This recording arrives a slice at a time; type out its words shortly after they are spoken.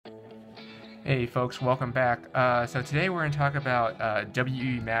Hey folks, welcome back. So today we're going to talk about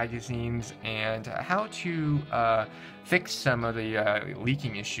WE magazines and how to fix some of the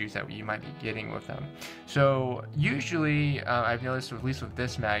leaking issues that you might be getting with them. So usually I've noticed, at least with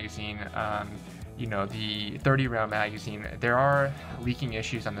this magazine, the 30 round magazine, there are leaking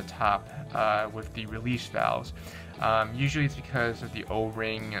issues on the top with the release valves. Usually it's because of the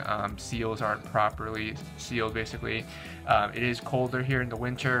O-ring seals aren't properly sealed, basically. It is colder here in the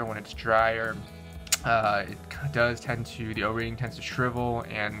winter. When it's drier, it does tend to, the O-ring tends to shrivel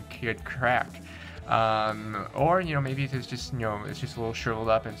and could crack. Or maybe it's just it's just a little shriveled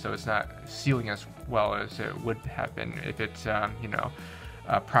up, and so it's not sealing as well as it would have been if it's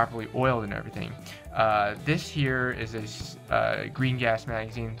properly oiled and everything. This here is a green gas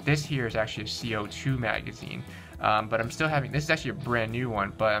magazine. This here is actually a CO2 magazine. But I'm still having, this is actually a brand new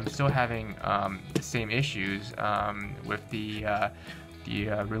one, but I'm still having the same issues with the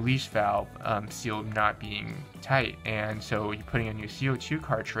release valve seal not being tight. And so you're putting a new CO2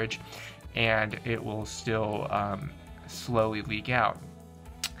 cartridge and it will still slowly leak out.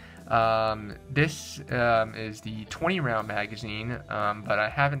 This is the 20 round magazine, but I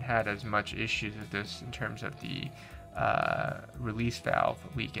haven't had as much issues with this in terms of the release valve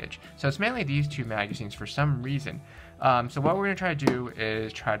leakage. So it's mainly these two magazines for some reason. So what we're going to try to do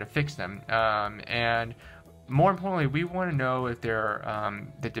is try to fix them. And more importantly, we want to know if they're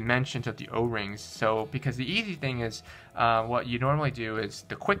the dimensions of the O-rings. So because the easy thing is what you normally do is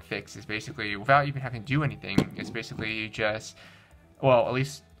the quick fix is basically, without even having to do anything, it's basically just, well, at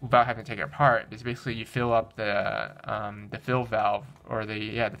least without having to take it apart, is basically you fill up the fill valve, or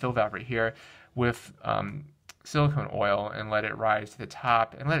the fill valve right here with silicone oil and let it rise to the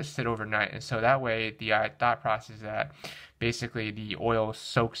top and let it sit overnight. And so that way the thought process is that basically the oil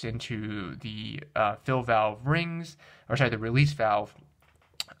soaks into the fill valve rings, or sorry, the release valve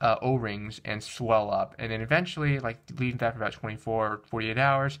O-rings, and swell up, and then eventually, like, leave that for about 24 or 48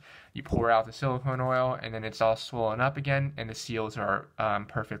 hours, you pour out the silicone oil, and then it's all swollen up again, and the seals are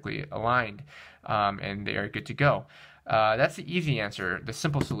perfectly aligned, and they are good to go. That's the easy answer, the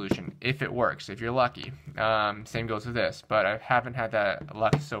simple solution, if it works, if you're lucky. Same goes with this, but I haven't had that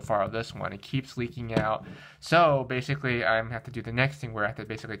luck so far with this one. It keeps leaking out. So basically, I'm going to have to do the next thing where I have to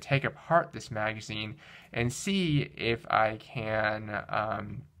basically take apart this magazine and see if I can,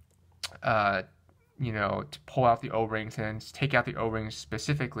 to pull out the O-rings and take out the O-rings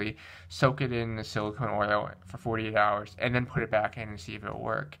specifically, soak it in the silicone oil for 48 hours, and then put it back in and see if it'll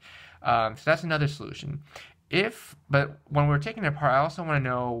work. So that's another solution. But when we're taking it apart, I also want to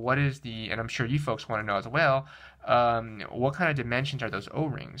know what is and I'm sure you folks want to know as well, what kind of dimensions are those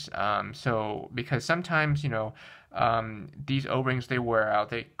O-rings? So, because sometimes, these O-rings, they wear out,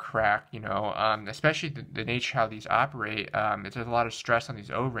 they crack, especially the nature how these operate, there's a lot of stress on these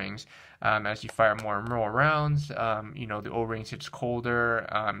O-rings. As you fire more and more rounds, the O-rings gets colder,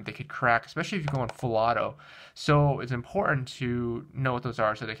 they could crack, especially if you go on full auto. So it's important to know what those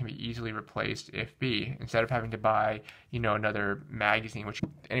are so they can be easily replaced if be, instead of having to buy, another magazine, which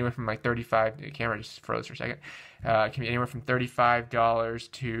anywhere from like the camera just froze for a second. It can be anywhere from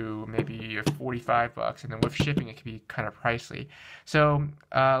 $35 to maybe $45, and then with shipping it can be kind of pricey. So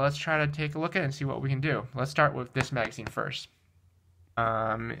let's try to take a look at it and see what we can do. Let's start with this magazine first.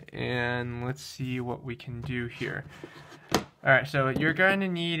 And let's see what we can do here. Alright, so you're going to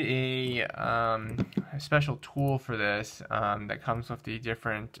need a special tool for this that comes with the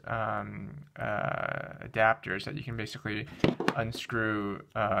different adapters that you can basically unscrew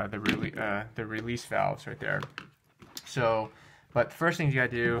the release valves right there. So, but the first thing you gotta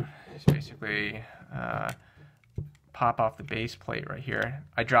do is basically pop off the base plate right here.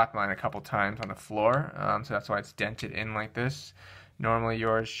 I dropped mine a couple times on the floor, so that's why it's dented in like this. Normally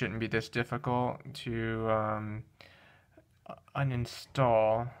yours shouldn't be this difficult to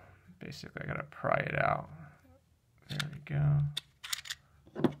uninstall. Basically, I gotta pry it out. There we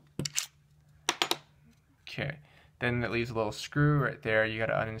go. Okay, then that leaves a little screw right there. You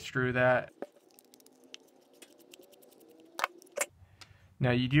gotta unscrew that.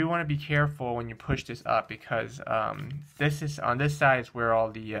 Now you do want to be careful when you push this up, because this is on this side is where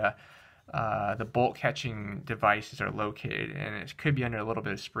all the bolt catching devices are located, and it could be under a little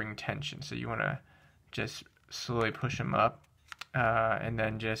bit of spring tension. So you want to just slowly push them up, and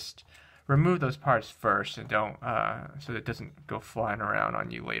then just remove those parts first, and don't so that it doesn't go flying around on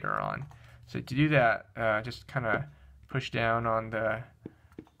you later on. So to do that, just kind of push down on the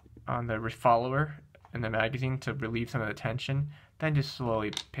follower in the magazine to relieve some of the tension. Then just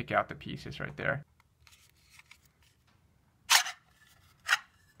slowly pick out the pieces right there.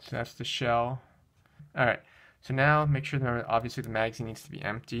 So that's the shell. Alright, so now make sure that obviously the magazine needs to be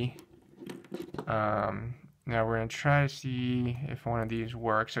empty. Now we're going to try to see if one of these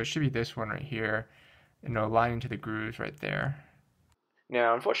works. So it should be this one right here, and it'll line into the grooves right there.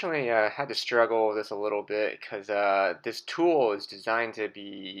 Now, unfortunately, I had to struggle with this a little bit because this tool is designed to be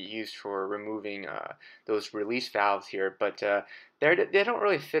used for removing those release valves here, but they don't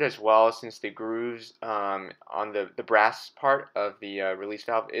really fit as well since the grooves on the brass part of the release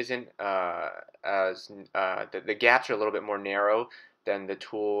valve isn't as the gaps are a little bit more narrow than the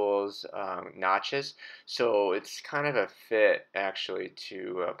tool's notches, so it's kind of a fit actually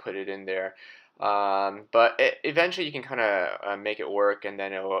to put it in there. But eventually you can kind of make it work, and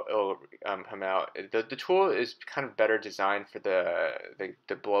then it'll come out. The tool is kind of better designed for the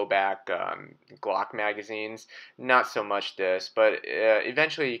blowback Glock magazines, not so much this, but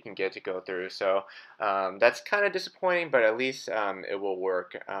eventually you can get to go through. So that's kind of disappointing, but at least it will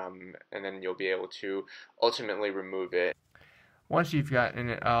work, and then you'll be able to ultimately remove it. Once you've gotten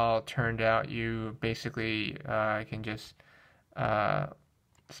it all turned out, you basically can just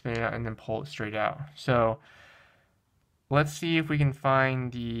spin it out and then pull it straight out. So let's see if we can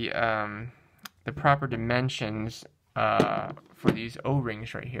find the proper dimensions for these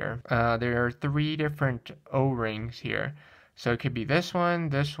O-rings right here. There are 3 different O-rings here. So it could be this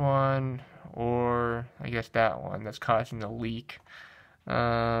one, or I guess that one that's causing the leak.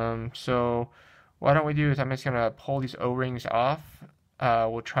 So why don't we do is I'm just going to pull these O-rings off.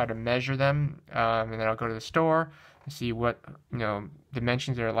 We'll try to measure them, and then I'll go to the store and see what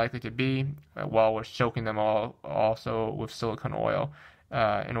dimensions they're likely to be while we're soaking them all also with silicone oil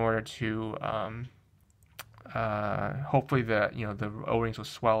in order to hopefully the O-rings will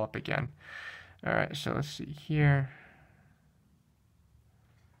swell up again. All right, so let's see here.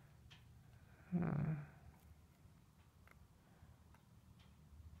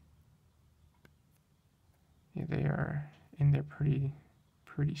 Yeah, they are in there pretty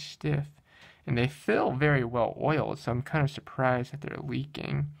stiff, and they feel very well oiled, so I'm kind of surprised that they're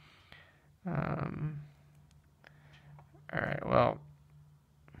leaking. Alright, well,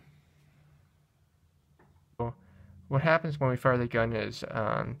 what happens when we fire the gun is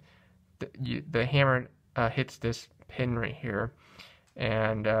the hammer hits this pin right here,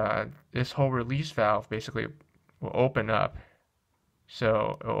 and this whole release valve basically will open up.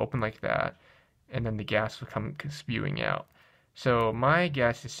 So it'll open like that, and then the gas will come spewing out. So my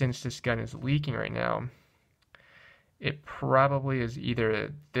guess is, since this gun is leaking right now, it probably is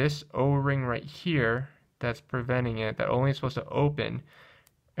either this O-ring right here that's preventing it, that only is supposed to open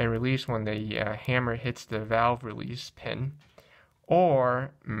and release when the hammer hits the valve release pin,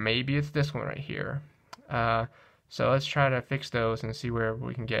 or maybe it's this one right here. So let's try to fix those and see where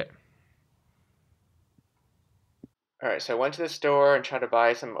we can get. Alright, so I went to the store and tried to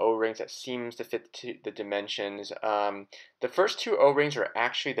buy some O-rings that seems to fit the dimensions. The first 2 O-rings are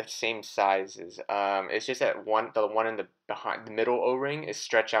actually the same sizes. It's just that the one in the middle O-ring is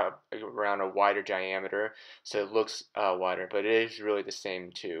stretched out around a wider diameter, so it looks wider, but it is really the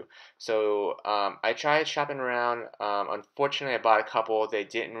same too. So I tried shopping around. Unfortunately, I bought a couple. They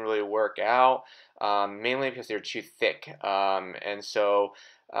didn't really work out, mainly because they're too thick, and so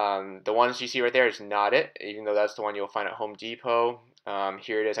the ones you see right there is not it, even though that's the one you'll find at Home Depot.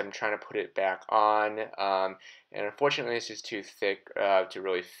 Here it is. I'm trying to put it back on, and unfortunately it's just too thick to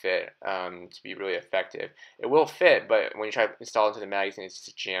really fit, to be really effective. It will fit, but when you try to install it into the magazine, it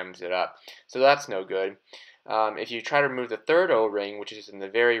just jams it up. So that's no good. If you try to remove the third O-ring, which is in the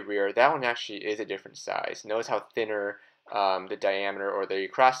very rear, that one actually is a different size. Notice how thinner the diameter or the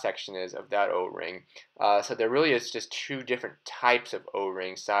cross section is of that O-ring. So there really is just 2 different types of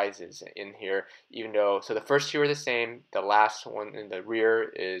O-ring sizes in here, even though, so the first 2 are the same, the last one in the rear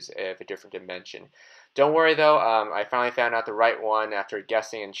is of a different dimension. Don't worry though, I finally found out the right one after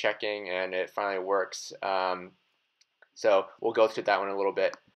guessing and checking, and it finally works. So we'll go through that one in a little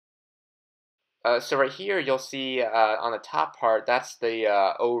bit. So right here, you'll see on the top part, that's the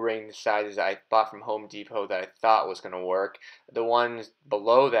O-ring sizes I bought from Home Depot that I thought was going to work. The ones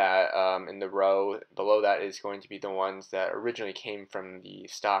below that, in the row below that, is going to be the ones that originally came from the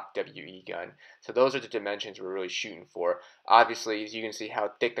stock WE gun. So those are the dimensions we're really shooting for. Obviously, as you can see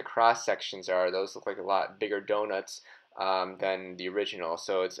how thick the cross sections are, those look like a lot bigger donuts than the original.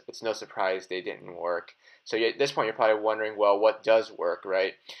 So it's no surprise they didn't work. So at this point, you're probably wondering, well, what does work,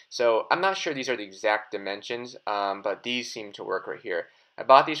 right? So I'm not sure these are the exact dimensions, but these seem to work right here. I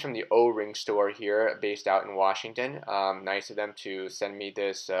bought these from the O-Ring store here, based out in Washington. Nice of them to send me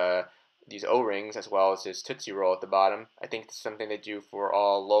these O-rings, as well as this Tootsie Roll at the bottom. I think it's something they do for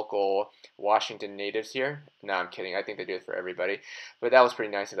all local Washington natives here. No, I'm kidding. I think they do it for everybody. But that was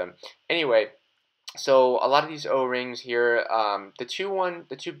pretty nice of them. Anyway, So a lot of these O-rings here, the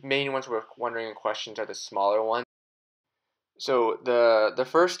two main ones we're wondering in questions are the smaller ones. So the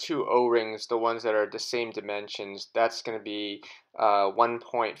first two O-rings, the ones that are the same dimensions, that's going to be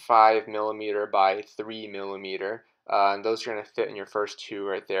 1.5 millimeter by 3 millimeter. And those are going to fit in your first two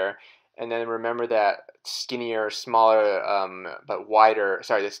right there. And then remember that skinnier, smaller, but wider,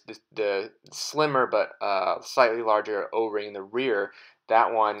 sorry, the slimmer but slightly larger O-ring in the rear,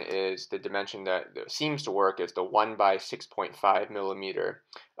 that one is the dimension that seems to work is the 1 by 6.5 millimeter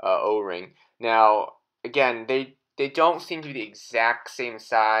O-ring. Now, again, they don't seem to be the exact same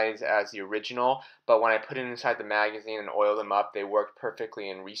size as the original, but when I put it inside the magazine and oil them up, they worked perfectly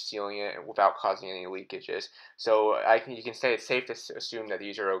in resealing it without causing any leakages. So you can say it's safe to assume that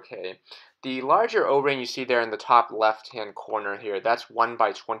these are okay. The larger O-ring you see there in the top left-hand corner here, that's 1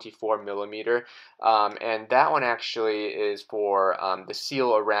 by 24 millimeter, and that one actually is for the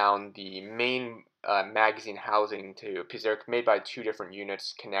seal around the main magazine housing too, because they're made by two different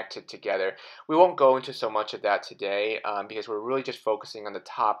units connected together. We won't go into so much of that today because we're really just focusing on the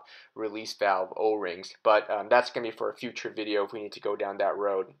top release valve O-rings, but that's going to be for a future video if we need to go down that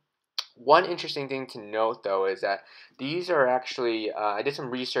road. One interesting thing to note, though, is that these are actually, I did some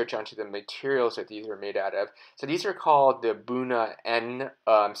research onto the materials that these are made out of. So these are called the Buna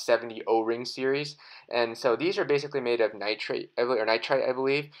N70 O-ring series. And so these are basically made of nitrate, or nitrite, I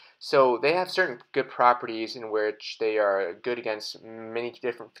believe. So they have certain good properties in which they are good against many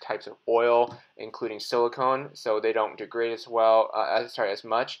different types of oil, including silicone. So they don't degrade as well, as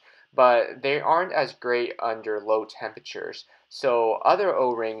much. But they aren't as great under low temperatures. So other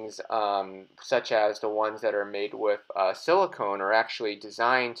O-rings, such as the ones that are made with silicone, are actually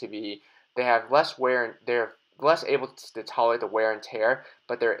designed to be, they have less wear, and they're less able to tolerate the wear and tear,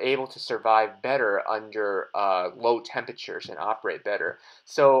 but they're able to survive better under low temperatures and operate better.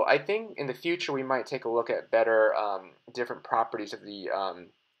 So I think in the future we might take a look at better different properties of the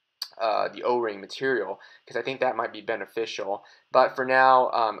O-ring material, because I think that might be beneficial. But for now,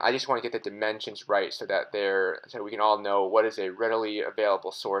 I just want to get the dimensions right so that so we can all know what is a readily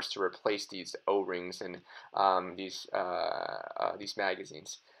available source to replace these O-rings and these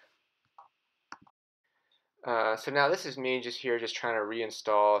magazines. So now this is me just trying to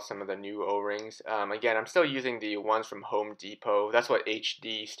reinstall some of the new O-rings. Again, I'm still using the ones from Home Depot. That's what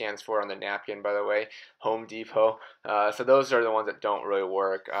HD stands for on the napkin, by the way, Home Depot. So those are the ones that don't really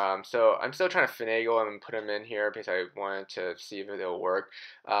work. So I'm still trying to finagle them and put them in here because I wanted to see if they'll work.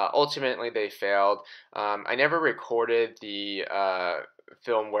 Ultimately, they failed. I never recorded the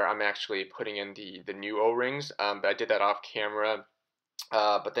film where I'm actually putting in the new O-rings, but I did that off camera.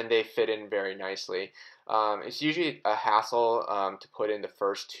 But then they fit in very nicely. It's usually a hassle to put in the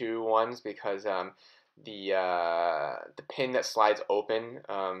first two ones because the pin that slides open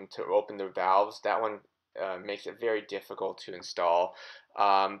to open the valves, that one makes it very difficult to install.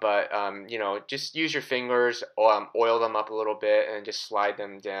 But you know, just use your fingers, oil them up a little bit, and just slide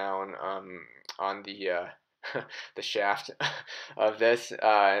them down on the the shaft of this.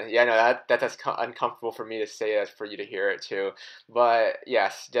 Yeah, no, that's uncomfortable for me to say, as for you to hear it too. But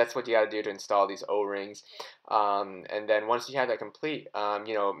yes, that's what you got to do to install these O-rings. And then once you have that complete,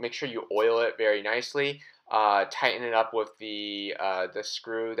 you know, make sure you oil it very nicely. Tighten it up with the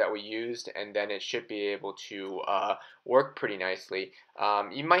screw that we used, and then it should be able to work pretty nicely.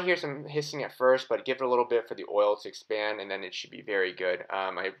 You might hear some hissing at first, but give it a little bit for the oil to expand, and then it should be very good.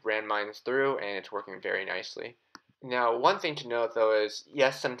 I ran mine through, and it's working very nicely. Now, one thing to note, though, is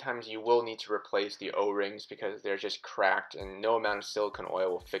yes, sometimes you will need to replace the O-rings because they're just cracked, and no amount of silicone oil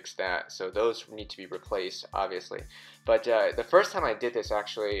will fix that. So those need to be replaced, obviously. But the first time I did this,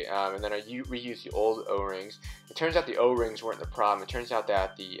 actually, and then I reused the old O-rings, it turns out the O-rings weren't the problem. It turns out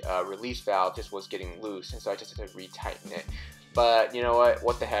that the release valve just was getting loose, and so I just had to retighten it. But you know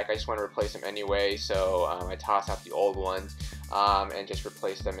what the heck, I just want to replace them anyway, so I tossed out the old ones and just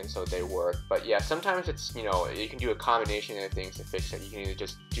replace them, and so they work. But yeah, sometimes it's, you know, you can do a combination of things to fix it. You can either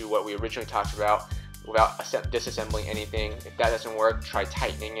just do what we originally talked about without disassembling anything. If that doesn't work, try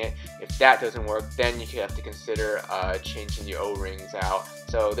tightening it. If that doesn't work, then you have to consider changing the O-rings out.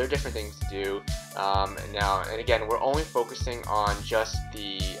 So there are different things to do. And again, we're only focusing on just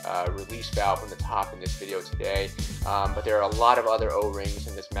the release valve on the top in this video today, but there are a lot of other O-rings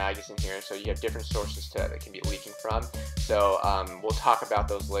in this magazine here, so you have different sources that can be leaking from. So we'll talk about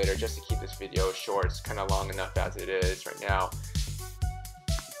those later, just to keep this video short. It's kind of long enough as it is right now.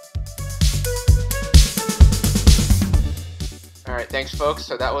 Alright, thanks folks.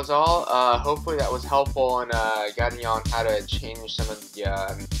 So that was all. Hopefully that was helpful in guiding you on how to change some of the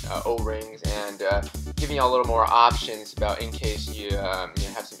O-rings and giving you a little more options about in case you,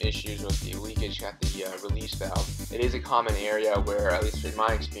 have some issues with the leakage at the release valve. It is a common area where, at least in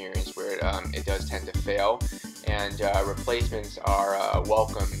my experience, where it does tend to fail, and replacements are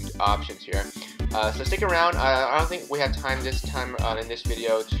welcomed options here. So stick around. I don't think we have time this time in this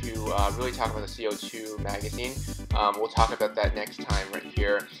video to really talk about the CO2 magazine. We'll talk about that next time right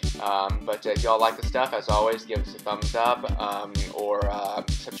here. But if y'all like the stuff, as always, give us a thumbs up or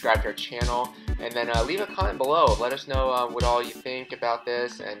subscribe to our channel. And then leave a comment below. Let us know what all you think about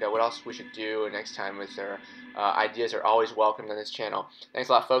this and what else we should do next time. With our ideas are always welcomed on this channel. Thanks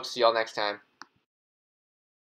a lot, folks. See y'all next time.